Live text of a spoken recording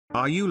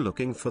Are you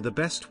looking for the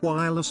best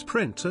wireless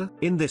printer?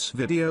 In this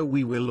video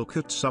we will look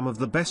at some of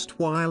the best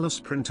wireless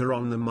printer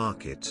on the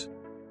market.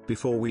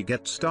 Before we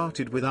get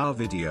started with our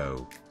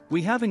video,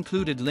 we have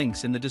included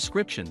links in the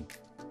description,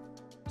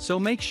 so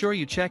make sure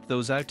you check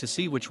those out to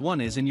see which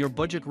one is in your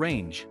budget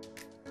range.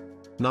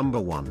 Number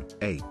 1,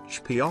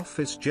 HP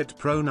OfficeJet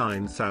Pro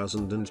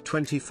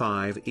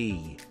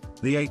 9025e.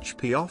 The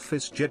HP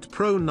OfficeJet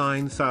Pro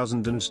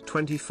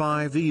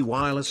 9025e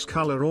wireless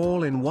color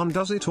all-in-one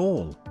does it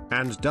all,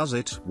 and does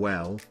it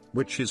well,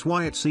 which is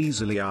why it's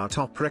easily our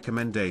top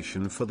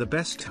recommendation for the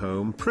best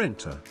home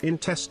printer. In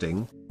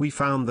testing, we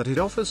found that it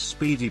offers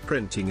speedy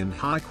printing and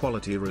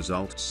high-quality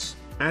results,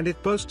 and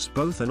it boasts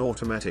both an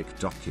automatic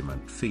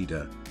document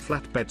feeder,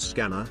 flatbed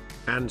scanner,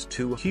 and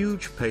 2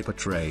 huge paper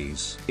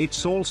trays.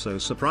 It's also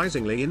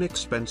surprisingly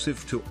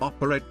inexpensive to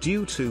operate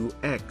due to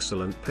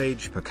excellent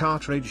page per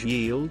cartridge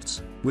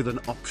yields, with an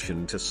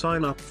option to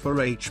sign up for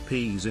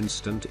HP's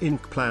Instant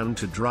Ink plan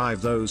to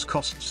drive those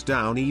costs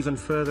down even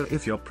further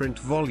if your print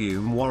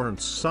volume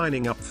warrants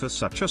signing up for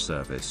such a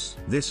service.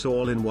 This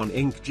all-in-one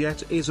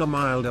inkjet is a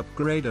mild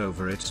upgrade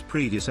over its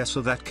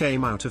predecessor that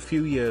came out a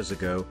few years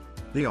ago,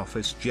 the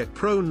OfficeJet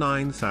Pro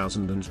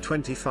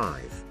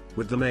 9025,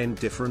 with the main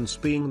difference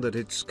being that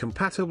it's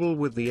compatible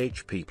with the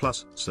HP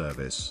Plus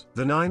service.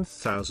 The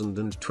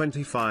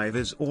 9025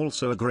 is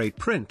also a great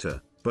printer,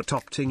 but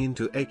opting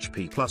into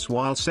HP Plus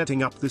while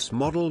setting up this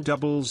model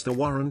doubles the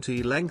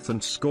warranty length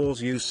and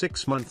scores you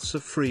 6 months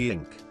of free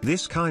ink.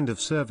 This kind of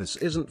service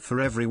isn't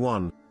for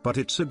everyone, but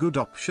it's a good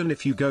option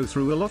if you go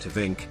through a lot of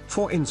ink.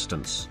 For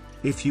instance,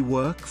 if you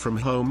work from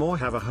home or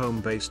have a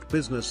home-based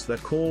business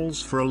that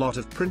calls for a lot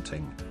of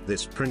printing,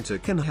 this printer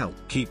can help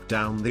keep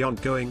down the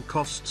ongoing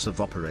costs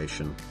of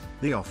operation.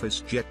 The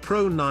OfficeJet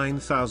Pro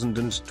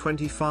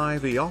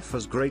 9025e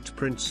offers great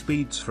print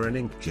speeds for an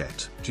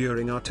inkjet.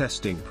 During our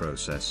testing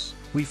process,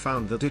 we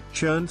found that it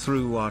churned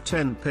through our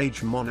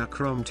 10-page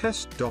monochrome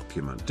test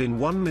document in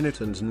 1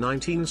 minute and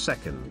 19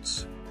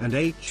 seconds. And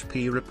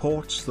HP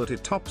reports that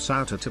it tops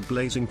out at a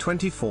blazing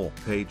 24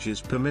 pages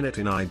per minute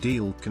in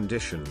ideal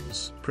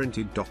conditions.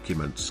 Printed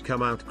documents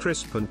come out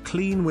crisp and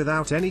clean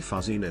without any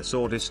fuzziness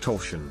or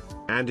distortion,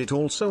 and it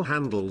also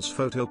handles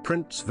photo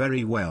prints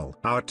very well.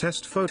 Our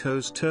test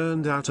photos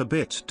turned out a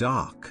bit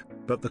dark,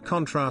 but the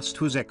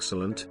contrast was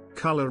excellent,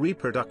 color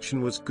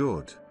reproduction was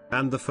good,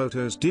 and the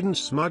photos didn't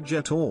smudge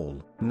at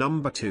all.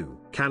 Number 2,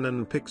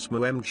 Canon Pixma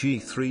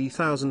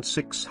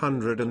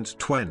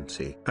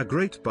MG3620. A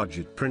great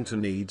budget printer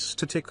needs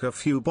to tick a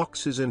few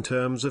boxes in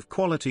terms of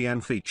quality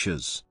and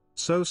features,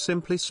 so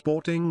simply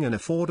sporting an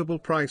affordable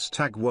price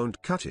tag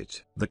won't cut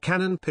it. The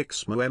Canon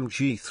Pixma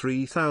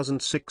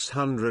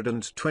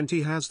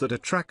MG3620 has that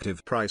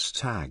attractive price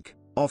tag,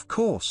 of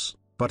course,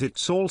 but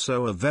it's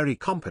also a very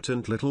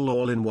competent little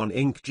all-in-one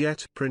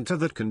inkjet printer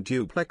that can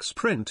duplex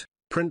print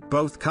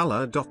both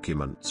color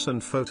documents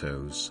and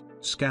photos,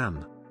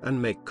 scan,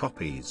 and make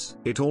copies.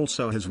 It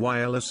also has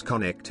wireless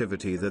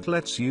connectivity that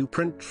lets you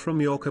print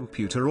from your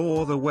computer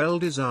or the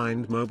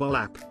well-designed mobile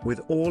app.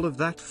 With all of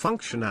that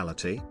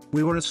functionality,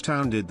 we were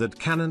astounded that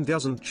Canon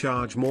doesn't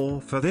charge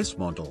more for this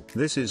model.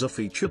 This is a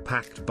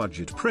feature-packed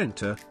budget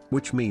printer,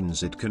 which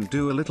means it can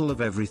do a little of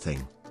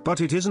everything,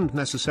 but it isn't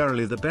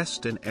necessarily the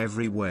best in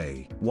every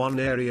way. One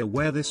area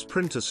where this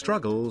printer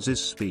struggles is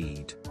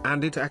speed,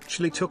 and it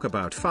actually took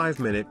about 5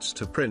 minutes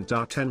to print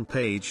our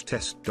 10-page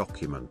test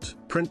document.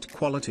 Print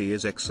quality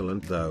is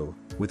excellent though,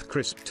 with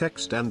crisp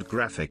text and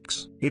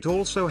graphics. It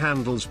also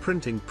handles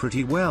printing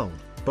pretty well,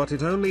 but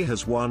it only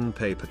has 1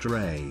 paper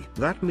tray.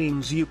 That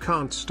means you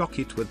can't stock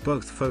it with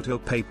both photo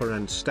paper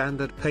and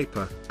standard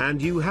paper,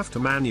 and you have to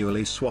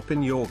manually swap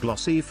in your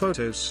glossy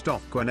photo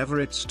stock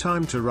whenever it's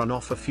time to run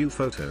off a few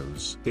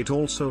photos. It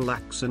also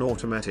lacks an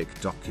automatic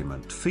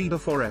document feeder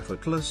for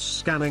effortless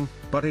scanning,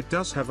 but it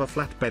does have a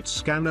flatbed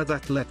scanner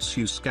that lets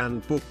you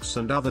scan books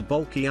and other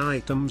bulky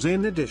items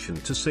in addition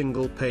to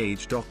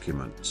single-page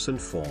documents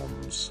and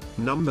forms.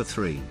 Number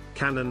 3,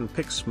 Canon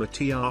Pixma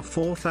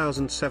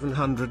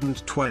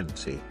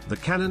TR8720. The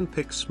Canon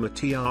Pixma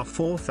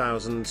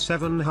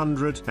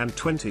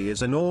TR8720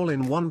 is an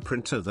all-in-one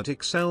printer that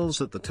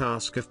excels at the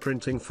task of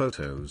printing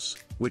photos,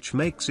 which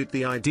makes it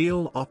the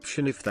ideal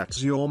option if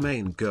that's your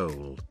main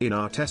goal. In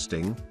our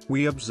testing,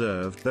 we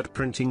observed that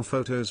printing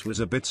photos was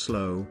a bit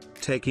slow,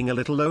 taking a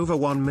little over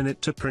 1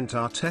 minute to print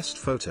our test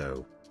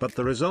photo, but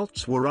the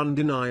results were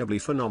undeniably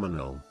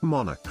phenomenal.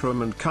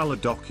 Monochrome and color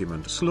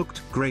documents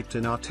looked great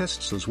in our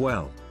tests as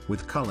well,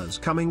 with colors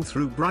coming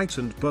through bright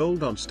and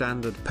bold on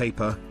standard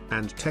paper,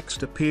 and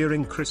text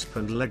appearing crisp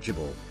and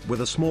legible.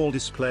 With a small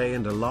display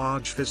and a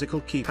large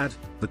physical keypad,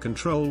 the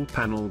control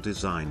panel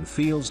design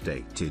feels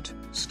dated.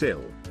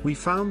 Still, we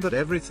found that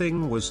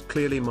everything was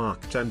clearly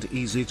marked and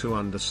easy to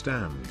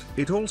understand.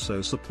 It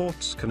also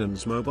supports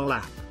Canon's mobile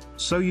app,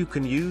 so you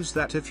can use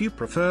that if you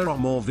prefer a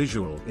more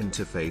visual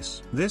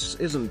interface. This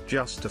isn't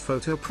just a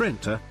photo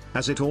printer,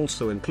 as it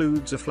also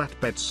includes a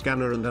flatbed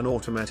scanner and an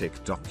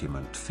automatic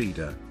document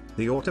feeder.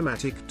 The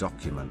automatic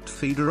document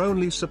feeder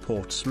only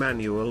supports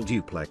manual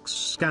duplex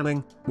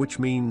scanning, which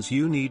means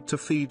you need to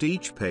feed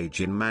each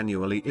page in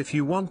manually if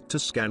you want to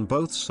scan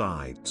both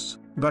sides,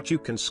 but you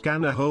can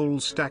scan a whole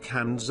stack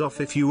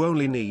hands-off if you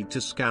only need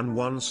to scan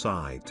one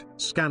side.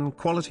 Scan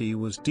quality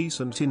was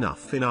decent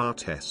enough in our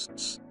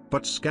tests,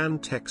 but scan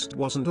text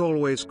wasn't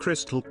always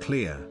crystal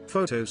clear.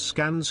 Photo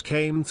scans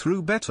came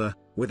through better,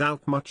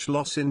 without much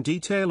loss in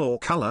detail or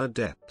color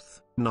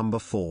depth. Number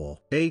 4.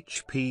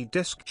 HP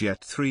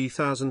DeskJet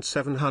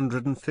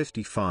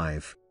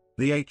 3755.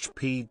 The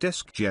HP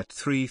DeskJet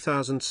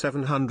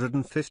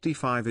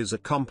 3755 is a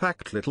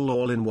compact little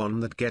all-in-one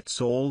that gets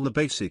all the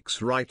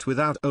basics right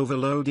without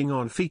overloading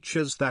on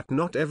features that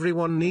not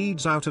everyone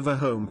needs out of a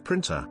home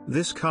printer.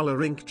 This color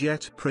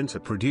inkjet printer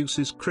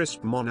produces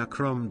crisp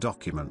monochrome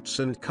documents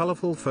and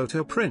colorful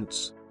photo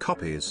prints,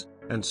 copies,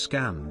 and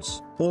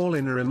scans, all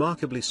in a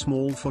remarkably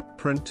small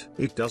footprint.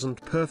 It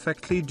doesn't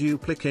perfectly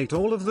duplicate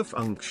all of the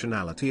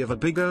functionality of a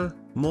bigger,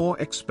 more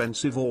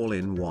expensive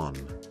all-in-one,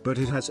 but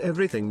it has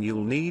everything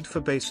you'll need for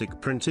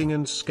basic printing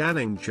and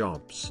scanning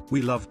jobs.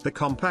 We loved the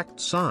compact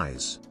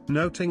size,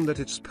 noting that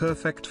it's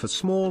perfect for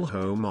small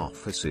home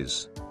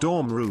offices,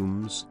 dorm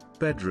rooms,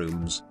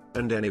 bedrooms,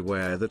 and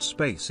anywhere that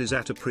space is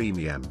at a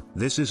premium.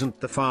 This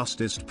isn't the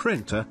fastest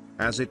printer,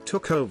 as it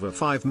took over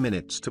 5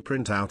 minutes to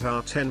print out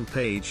our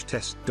 10-page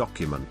test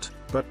document,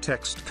 but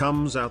text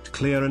comes out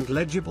clear and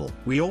legible.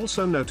 We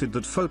also noted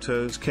that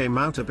photos came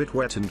out a bit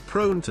wet and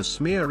prone to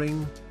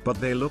smearing, but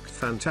they looked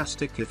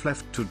fantastic if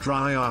left to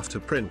dry after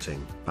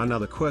printing.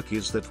 Another quirk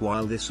is that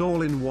while this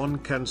all-in-one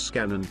can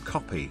scan and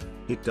copy,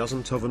 it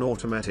doesn't have an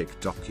automatic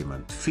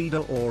document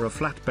feeder or a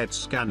flatbed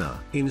scanner.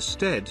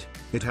 Instead,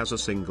 it has a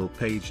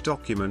single-page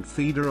document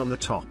feeder on the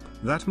top.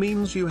 That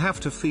means you have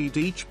to feed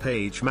each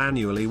page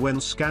manually when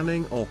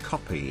scanning or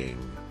copying.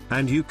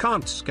 And you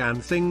can't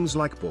scan things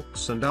like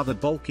books and other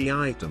bulky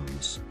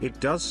items. It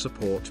does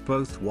support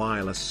both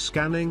wireless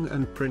scanning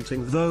and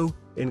printing though,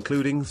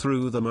 including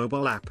through the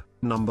mobile app.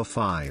 Number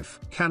 5.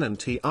 Canon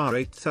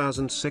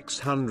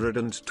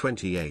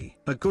TR8620a.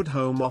 A good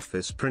home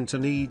office printer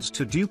needs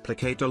to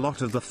duplicate a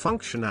lot of the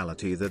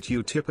functionality that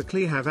you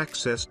typically have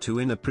access to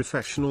in a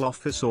professional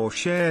office or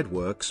shared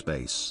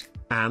workspace.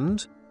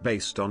 And,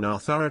 based on our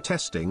thorough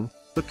testing,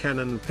 the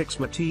Canon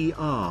Pixma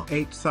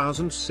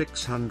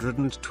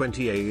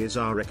TR8620a is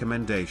our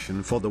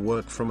recommendation for the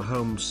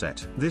work-from-home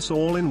set. This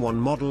all-in-one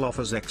model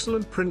offers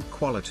excellent print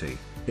quality,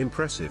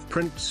 impressive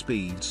print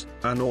speeds,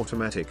 an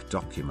automatic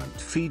document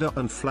feeder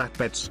and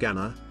flatbed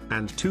scanner,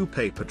 and 2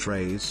 paper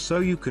trays so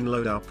you can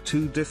load up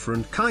 2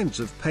 different kinds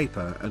of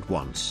paper at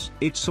once.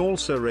 It's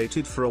also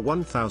rated for a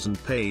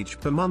 1000 page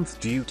per month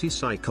duty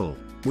cycle,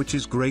 which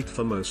is great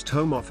for most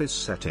home office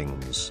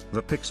settings.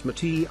 The Pixma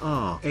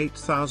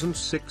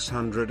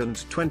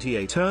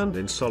TR8620a turned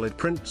in solid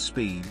print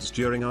speeds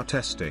during our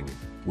testing,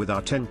 with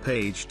our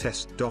 10-page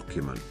test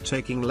document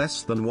taking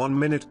less than 1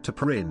 minute to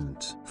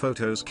print.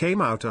 Photos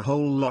came out a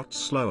whole lot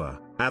slower,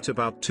 at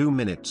about 2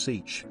 minutes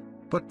each.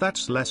 But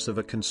that's less of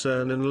a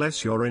concern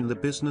unless you're in the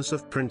business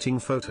of printing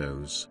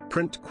photos.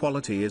 Print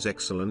quality is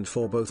excellent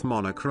for both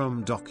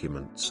monochrome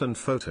documents and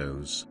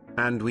photos,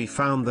 and we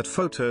found that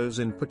photos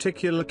in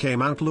particular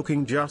came out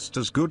looking just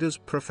as good as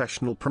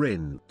professional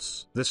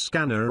prints. The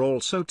scanner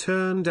also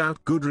turned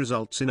out good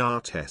results in our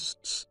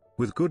tests,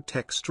 with good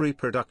text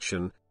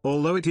reproduction,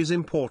 although it is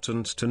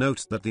important to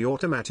note that the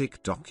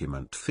automatic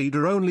document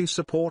feeder only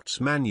supports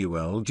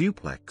manual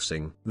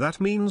duplexing. That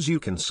means you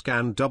can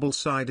scan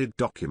double-sided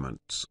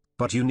documents,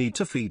 but you need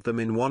to feed them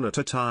in one at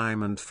a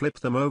time and flip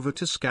them over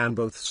to scan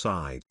both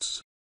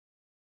sides.